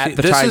is at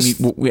the time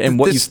and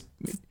what you.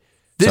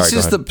 This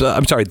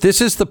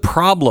is the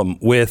problem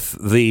with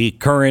the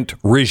current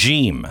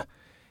regime,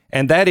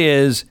 and that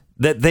is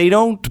that they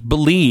don't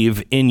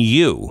believe in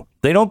you.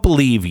 They don't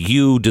believe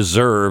you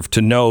deserve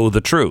to know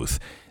the truth.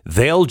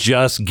 They'll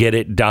just get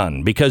it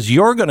done because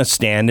you're going to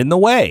stand in the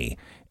way.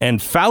 And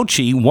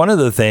Fauci, one of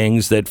the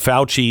things that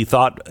Fauci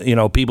thought,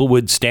 people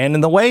would stand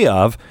in the way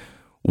of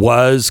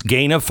was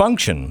gain of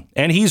function.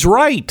 And he's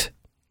right.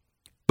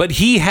 But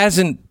he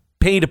hasn't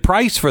paid a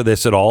price for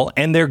this at all.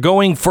 And they're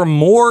going for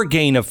more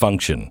gain of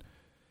function.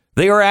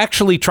 They are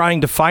actually trying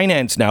to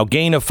finance now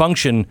gain of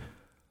function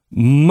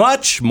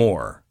much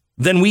more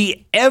than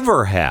we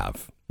ever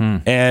have.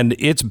 And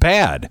it's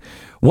bad.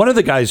 One of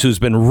the guys who's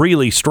been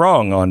really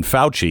strong on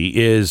Fauci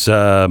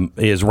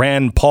is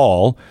Rand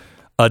Paul,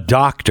 a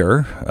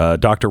doctor.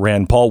 Dr.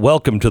 Rand Paul,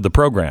 welcome to the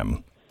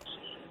program.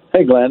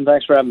 Hey, Glenn.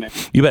 Thanks for having me.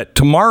 You bet.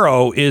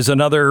 Tomorrow is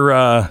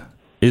another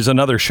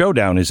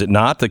showdown, is it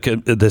not?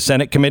 The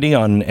Senate Committee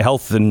on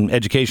Health and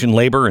Education,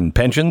 Labor, and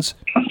Pensions?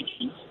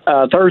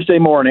 Thursday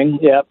morning.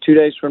 Yep, 2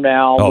 days from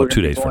now. Oh, we're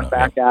 2 days from now.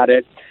 Back at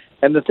it.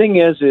 And the thing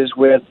is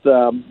with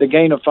the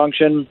gain of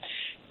function,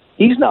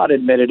 he's not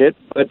admitted it,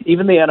 but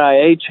even the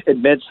NIH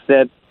admits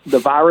that the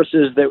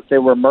viruses that they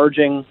were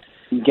emerging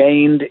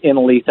gained in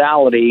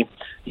lethality.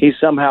 He's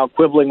somehow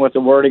quibbling with the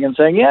wording and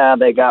saying, yeah,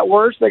 they got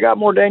worse, they got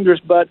more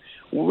dangerous, but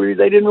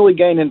they didn't really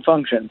gain in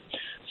function.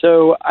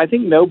 So I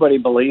think nobody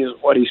believes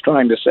what he's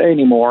trying to say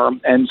anymore,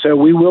 and so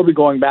we will be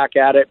going back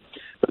at it.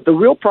 But the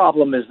real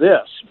problem is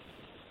this.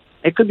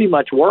 It could be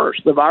much worse.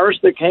 The virus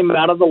that came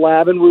out of the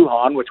lab in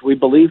Wuhan, which we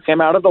believe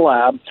came out of the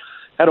lab,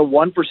 had a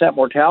 1%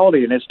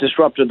 mortality, and it's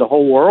disrupted the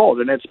whole world.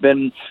 And it's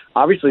been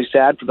obviously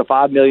sad for the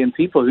 5 million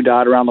people who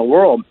died around the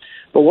world.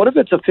 But what if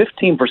it's a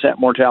 15%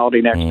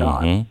 mortality next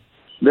time?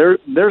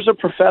 There's a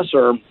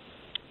professor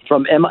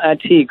from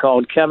MIT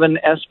called Kevin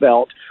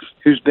Esvelt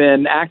who's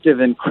been active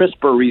in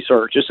CRISPR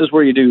research. This is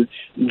where you do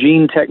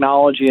gene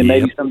technology, and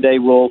maybe someday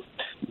we'll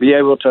be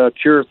able to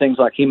cure things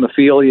like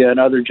hemophilia and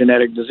other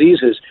genetic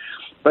diseases.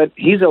 But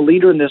he's a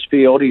leader in this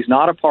field. He's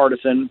not a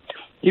partisan.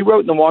 He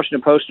wrote in the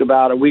Washington Post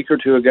about a week or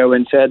two ago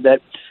and said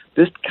that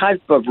this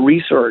type of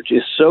research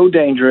is so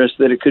dangerous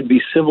that it could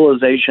be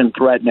civilization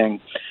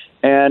threatening.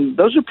 And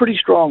those are pretty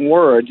strong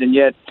words, and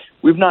yet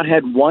we've not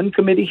had one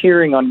committee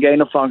hearing on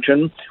gain of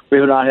function. We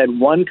have not had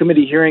one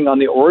committee hearing on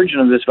the origin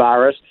of this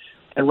virus.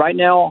 And right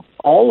now,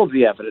 all of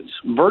the evidence,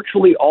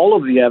 virtually all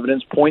of the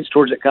evidence, points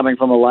towards it coming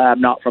from a lab,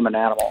 not from an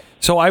animal.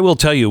 So I will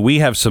tell you, we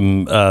have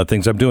some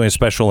things. I'm doing a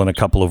special in a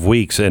couple of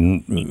weeks,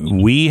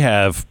 and we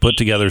have put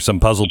together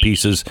some puzzle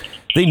pieces.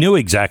 They knew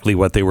exactly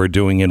what they were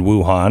doing in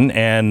Wuhan,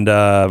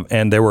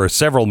 and there were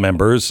several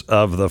members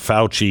of the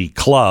Fauci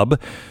Club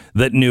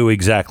that knew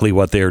exactly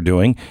what they're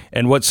doing.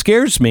 And what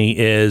scares me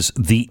is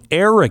the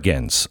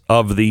arrogance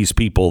of these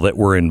people that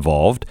were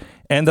involved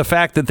and the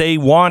fact that they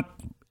want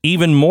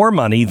even more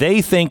money.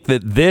 They think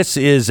that this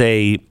is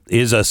a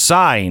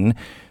sign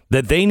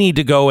that they need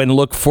to go and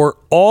look for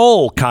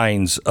all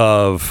kinds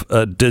of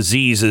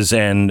diseases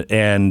and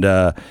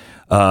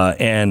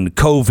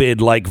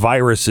COVID-like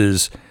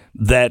viruses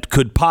that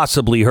could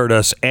possibly hurt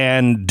us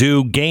and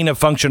do gain of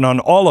function on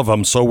all of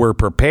them so we're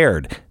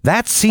prepared.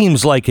 That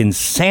seems like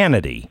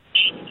insanity.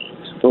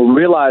 So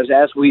realize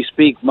as we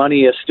speak,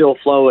 money is still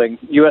flowing.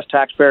 U.S.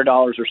 taxpayer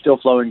dollars are still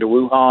flowing to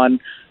Wuhan,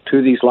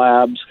 to these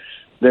labs.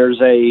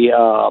 There's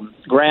a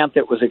grant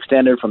that was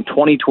extended from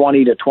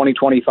 2020 to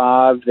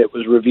 2025 that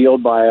was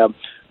revealed by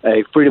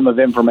a Freedom of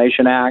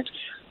Information Act.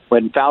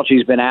 When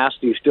Fauci's been asked,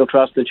 do you still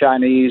trust the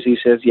Chinese? He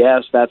says,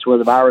 yes, that's where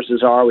the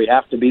viruses are. We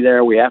have to be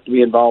there. We have to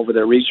be involved with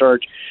their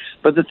research.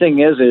 But the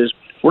thing is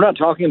we're not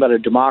talking about a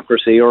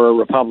democracy or a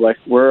republic.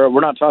 We're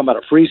not talking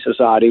about a free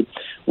society.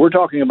 We're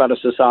talking about a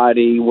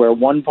society where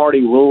one party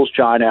rules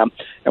China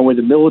and where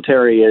the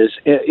military is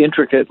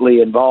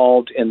intricately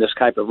involved in this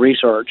type of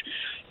research.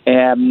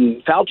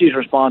 And Fauci's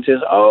response is,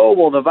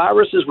 the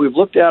viruses we've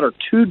looked at are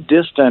too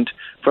distant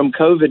from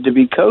COVID to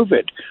be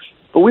COVID.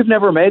 But we've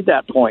never made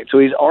that point. So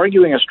he's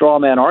arguing a straw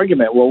man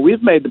argument. Well,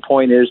 we've made the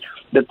point is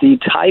that the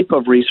type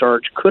of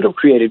research could have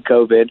created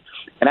COVID.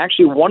 And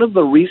actually, one of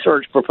the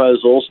research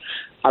proposals,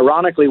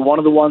 ironically, one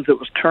of the ones that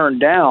was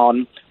turned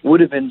down, would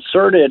have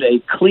inserted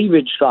a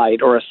cleavage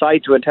site or a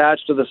site to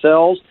attach to the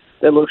cells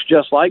that looks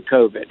just like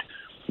COVID.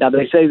 Now,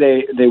 they say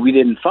we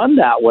didn't fund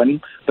that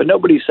one, but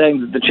nobody's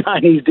saying that the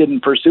Chinese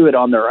didn't pursue it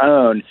on their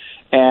own.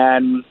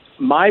 And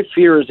my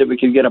fear is that we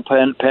could get a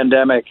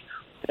pandemic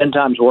 10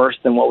 times worse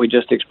than what we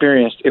just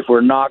experienced if we're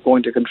not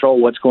going to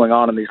control what's going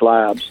on in these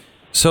labs.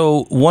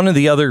 So one of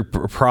the other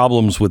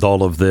problems with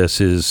all of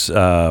this is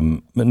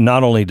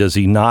not only does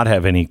he not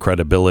have any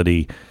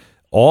credibility,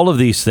 all of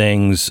these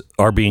things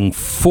are being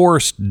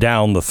forced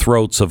down the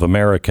throats of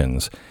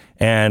Americans.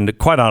 And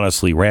quite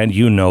honestly, Rand,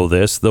 you know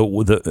this,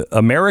 the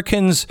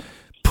Americans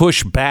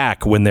push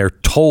back when they're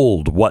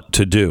told what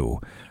to do.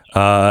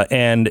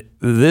 And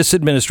this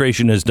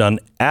administration has done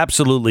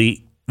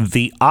absolutely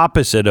the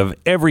opposite of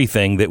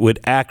everything that would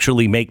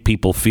actually make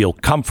people feel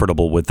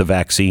comfortable with the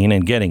vaccine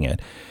and getting it.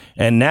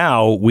 And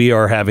now we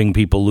are having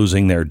people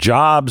losing their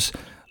jobs,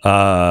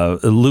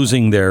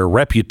 losing their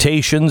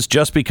reputations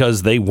just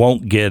because they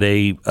won't get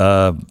a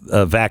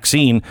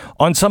vaccine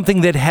on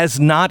something that has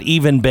not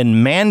even been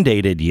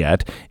mandated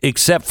yet,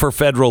 except for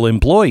federal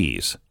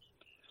employees.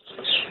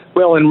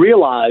 Well, and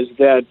realize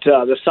that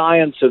the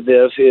science of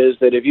this is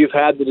that if you've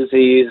had the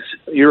disease,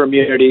 your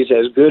immunity is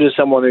as good as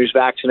someone who's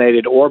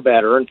vaccinated or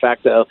better. In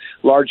fact, a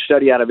large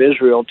study out of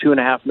Israel,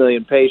 2.5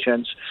 million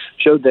patients,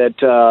 showed that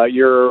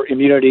your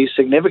immunity is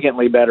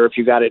significantly better if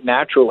you got it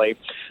naturally.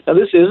 Now,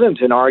 this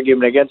isn't an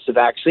argument against the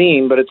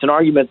vaccine, but it's an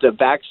argument that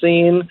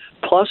vaccine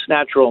plus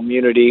natural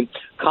immunity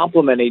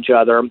complement each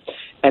other.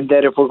 and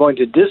that if we're going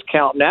to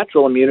discount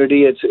natural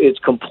immunity, it's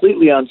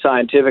completely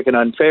unscientific and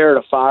unfair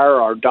to fire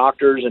our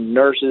doctors and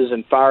nurses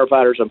and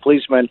firefighters and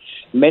policemen,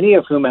 many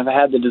of whom have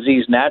had the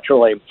disease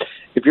naturally.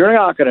 If you're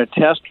not going to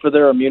test for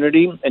their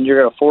immunity and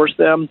you're going to force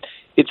them,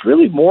 it's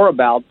really more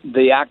about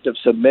the act of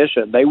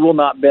submission. They will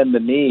not bend the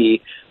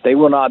knee. They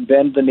will not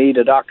bend the knee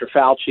to Dr.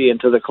 Fauci and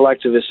to the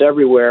collectivists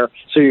everywhere,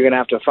 so you're going to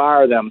have to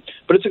fire them.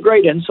 But it's a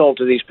great insult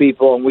to these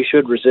people, and we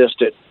should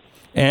resist it.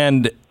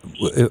 And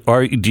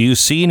do you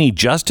see any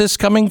justice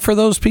coming for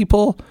those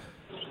people?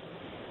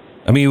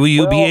 I mean, will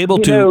you be able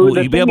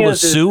to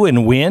sue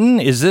and win?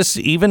 Is this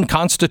even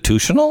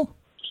constitutional?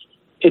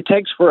 It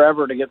takes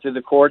forever to get through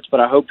the courts, but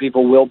I hope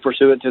people will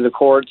pursue it through the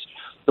courts.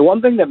 The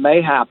one thing that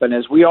may happen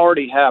is we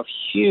already have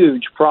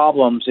huge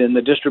problems in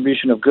the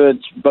distribution of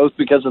goods, both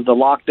because of the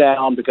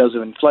lockdown, because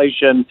of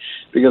inflation,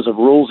 because of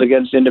rules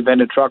against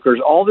independent truckers.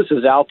 All this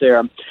is out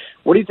there.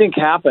 What do you think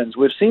happens?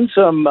 We've seen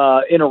some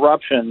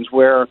interruptions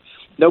where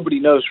nobody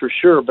knows for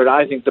sure, but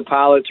I think the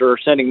pilots are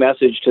sending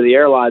message to the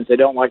airlines they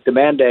don't like the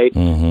mandate.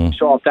 We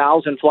saw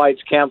 1,000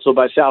 flights canceled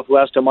by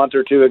Southwest a month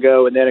or two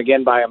ago, and then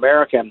again by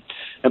American.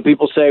 And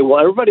people say, well,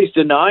 everybody's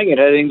denying it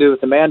had anything to do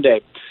with the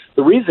mandate.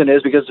 The reason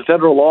is because the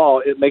federal law,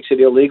 it makes it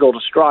illegal to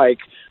strike.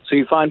 So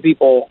you find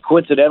people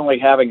coincidentally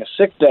having a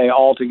sick day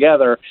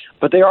altogether,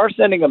 but they are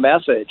sending a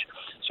message.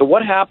 So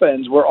what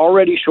happens, we're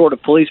already short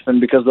of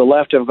policemen because the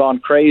left have gone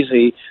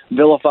crazy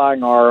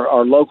vilifying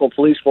our local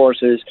police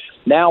forces.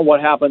 Now what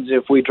happens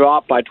if we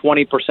drop by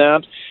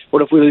 20%?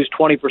 What if we lose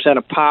 20%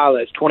 of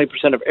pilots,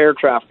 20% of air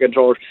traffic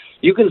controllers?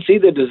 You can see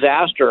the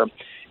disaster.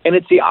 And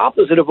it's the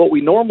opposite of what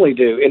we normally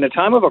do. In a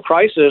time of a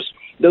crisis,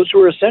 those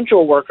who are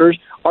essential workers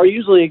are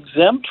usually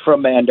exempt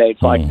from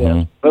mandates like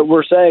this. But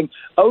we're saying,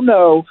 oh,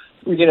 no,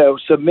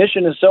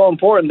 submission is so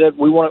important that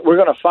we're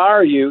going to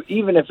fire you,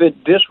 even if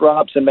it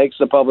disrupts and makes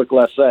the public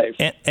less safe.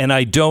 And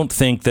I don't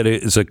think that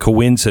it is a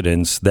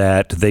coincidence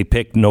that they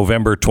picked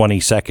November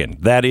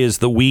 22nd. That is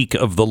the week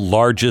of the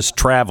largest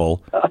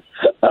travel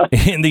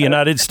in the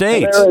United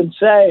States.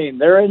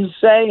 They're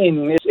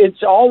insane.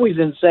 It's always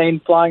insane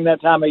flying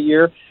that time of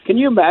year. Can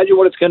you imagine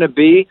what it's going to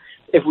be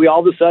if we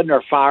all of a sudden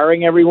are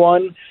firing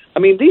everyone? I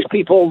mean, these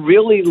people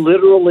really,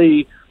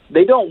 literally,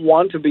 they don't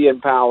want to be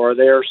in power.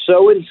 They are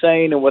so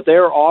insane, and what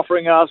they're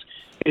offering us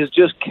is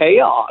just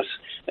chaos.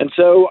 And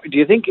so do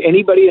you think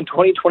anybody in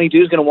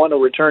 2022 is going to want to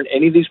return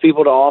any of these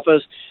people to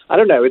office? I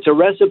don't know. It's a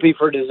recipe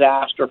for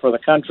disaster for the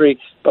country,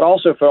 but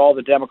also for all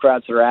the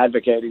Democrats that are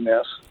advocating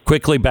this.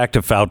 Quickly back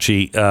to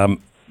Fauci.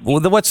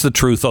 What's the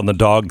truth on the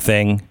dog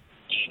thing?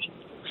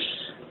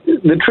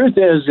 The truth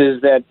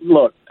is that,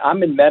 look,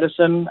 I'm in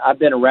medicine. I've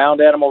been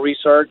around animal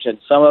research, and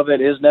some of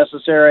it is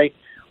necessary.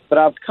 But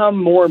I've come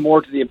more and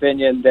more to the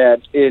opinion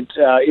that it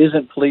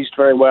isn't policed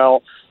very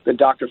well, that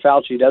Dr.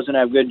 Fauci doesn't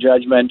have good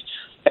judgment.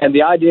 And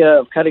the idea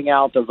of cutting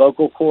out the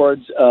vocal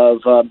cords of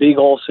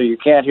beagles so you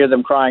can't hear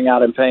them crying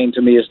out in pain,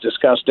 to me, is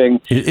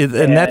disgusting.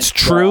 And that's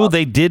true?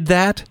 They did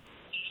that?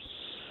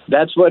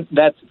 That's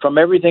from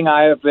everything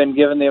I have been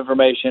given the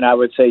information, I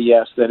would say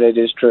yes, that it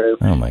is true.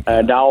 Oh my God.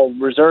 And I'll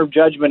reserve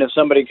judgment if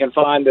somebody can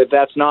find that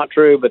that's not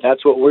true, but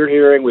that's what we're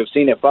hearing. We've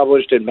seen it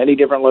published in many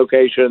different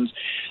locations.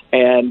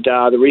 And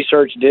the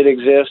research did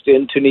exist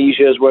in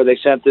Tunisia is where they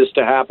sent this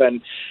to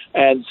happen.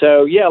 And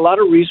so, yeah, a lot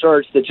of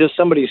research that just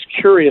somebody's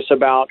curious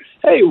about,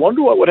 hey,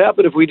 wonder what would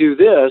happen if we do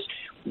this.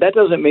 That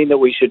doesn't mean that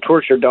we should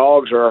torture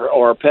dogs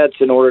or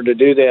pets in order to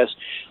do this.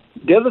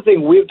 The other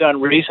thing we've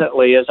done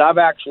recently is I've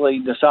actually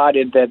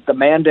decided that the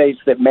mandates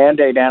that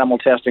mandate animal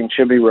testing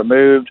should be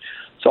removed.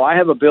 So I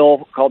have a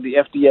bill called the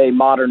FDA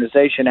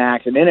Modernization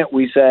Act, and in it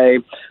we say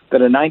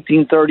that a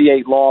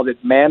 1938 law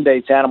that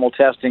mandates animal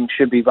testing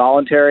should be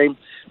voluntary.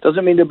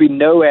 Doesn't mean there'll be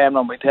no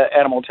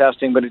animal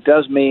testing, but it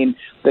does mean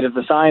that if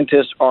the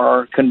scientists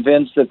are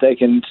convinced that they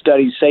can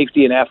study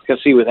safety and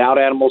efficacy without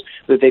animals,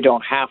 that they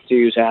don't have to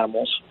use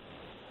animals.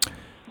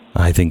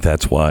 I think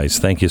that's wise.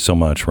 Thank you so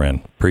much,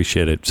 Rand.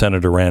 Appreciate it.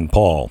 Senator Rand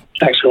Paul.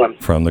 Thanks, Glenn.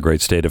 From the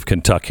great state of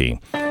Kentucky.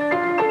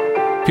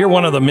 If you're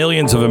one of the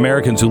millions of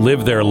Americans who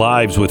live their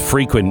lives with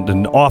frequent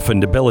and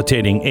often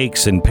debilitating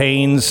aches and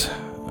pains,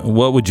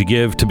 what would you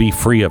give to be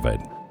free of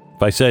it?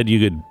 If I said you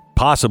could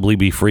possibly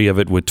be free of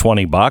it with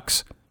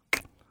 $20,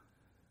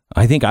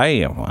 I think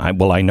I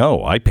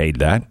know I paid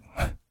that.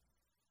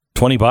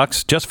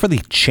 $20 just for the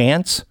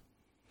chance.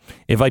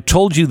 If I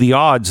told you the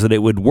odds that it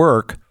would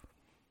work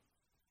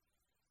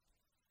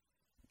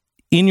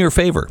in your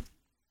favor,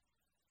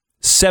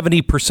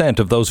 70%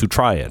 of those who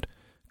try it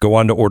go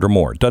on to order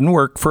more. Doesn't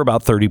work for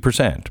about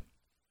 30%.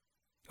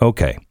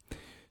 Okay,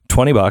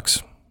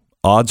 $20.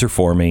 Odds are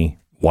for me.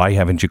 Why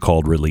haven't you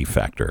called Relief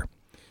Factor?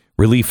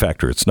 Relief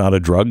Factor, it's not a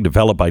drug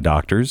developed by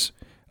doctors.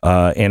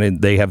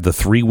 They have the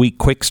 3-week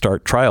quick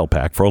start trial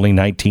pack for only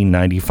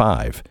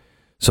 $19.95.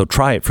 So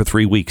try it for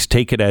 3 weeks.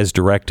 Take it as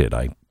directed.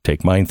 I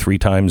take mine 3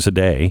 times a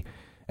day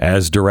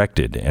as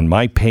directed, and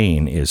my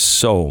pain is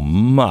so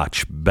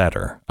much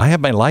better. I have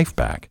my life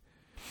back.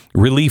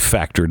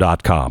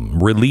 ReliefFactor.com.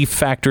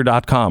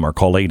 ReliefFactor.com, or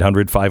call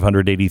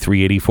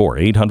 800-500-8384.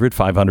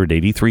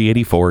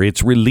 800-500-8384.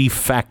 It's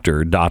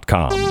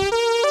ReliefFactor.com.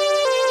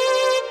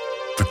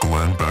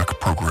 Glenn Beck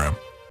Program.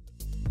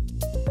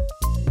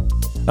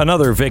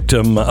 Another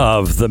victim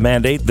of the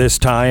mandate, this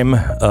time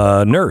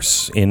a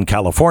nurse in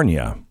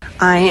California.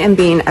 I am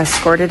being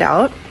escorted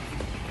out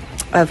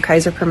of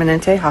Kaiser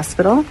Permanente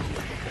Hospital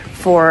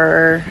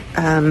for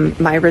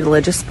my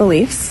religious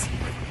beliefs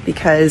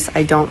because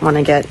I don't want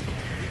to get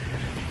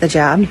the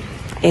jab.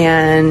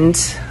 And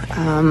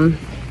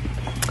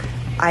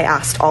I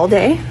asked all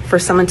day for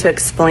someone to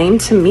explain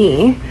to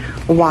me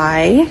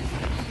why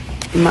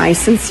my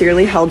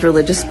sincerely held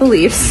religious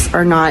beliefs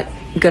are not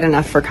good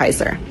enough for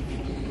Kaiser.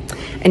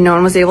 And no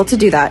one was able to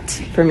do that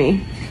for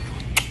me.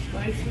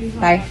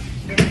 Bye.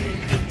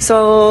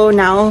 So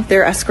now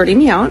they're escorting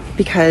me out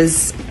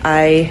because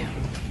I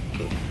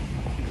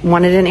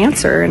wanted an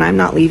answer, and I'm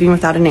not leaving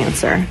without an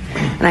answer.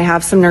 And I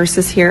have some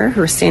nurses here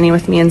who are standing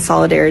with me in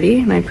solidarity,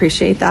 and I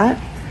appreciate that.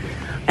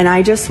 And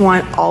I just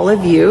want all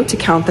of you to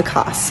count the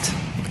cost.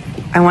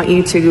 I want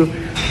you to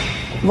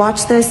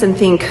watch this and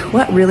think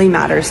what really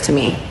matters to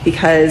me,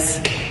 because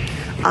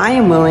I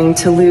am willing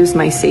to lose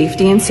my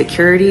safety and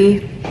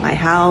security, my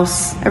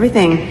house,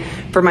 everything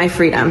for my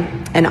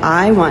freedom. And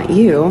I want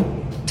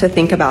you to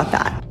think about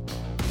that.